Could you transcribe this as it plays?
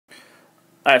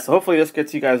Alright, so hopefully this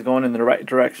gets you guys going in the right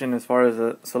direction as far as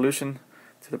a solution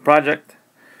to the project.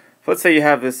 So let's say you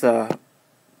have this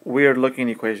weird looking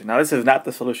equation. Now this is not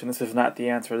the solution, this is not the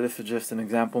answer, this is just an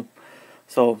example.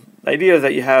 So the idea is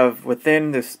that you have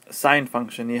within this sine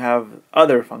function, you have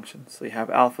other functions. So you have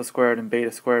alpha squared and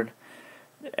beta squared,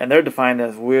 and they're defined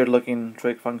as weird looking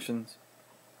trig functions.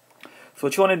 So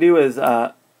what you want to do is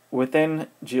within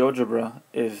GeoGebra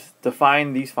is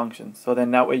define these functions. So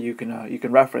then that way you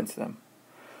can reference them.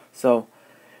 So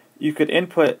you could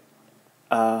input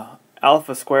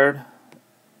alpha squared,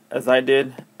 as I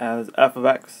did, as f of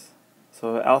x.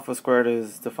 So alpha squared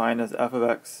is defined as f of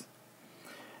x.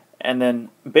 And then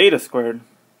beta squared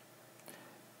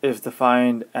is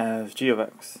defined as g of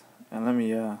x. And let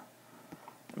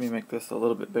me make this a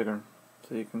little bit bigger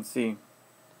so you can see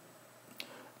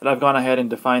that I've gone ahead and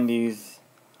defined these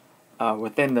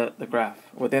within the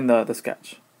graph, within the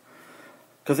sketch.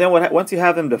 Because then once you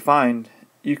have them defined,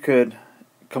 you could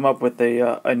come up with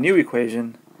a new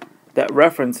equation that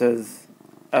references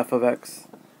f of x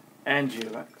and g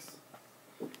of x.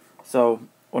 So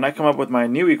when I come up with my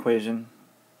new equation,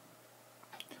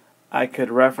 I could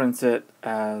reference it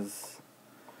as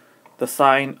the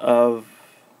sine of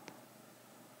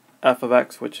f of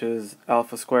x, which is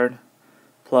alpha squared,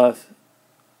 plus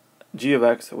g of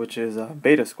x, which is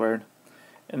beta squared,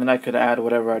 and then I could add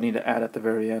whatever I need to add at the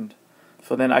very end.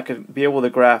 So then I could be able to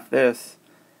graph this,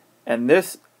 and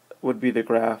this would be the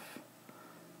graph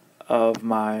of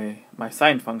my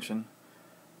sine function,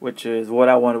 which is what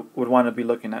I would want to be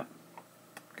looking at.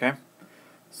 Okay,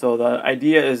 so the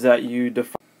idea is that you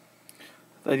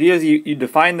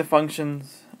define the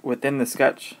functions within the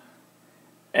sketch,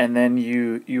 and then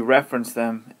you reference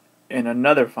them in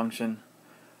another function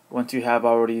once you have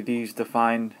already these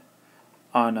defined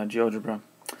on GeoGebra.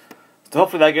 So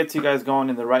hopefully that gets you guys going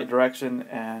in the right direction,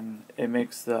 and it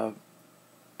makes the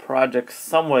project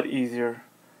somewhat easier.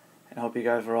 I hope you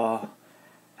guys are all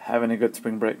having a good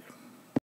spring break.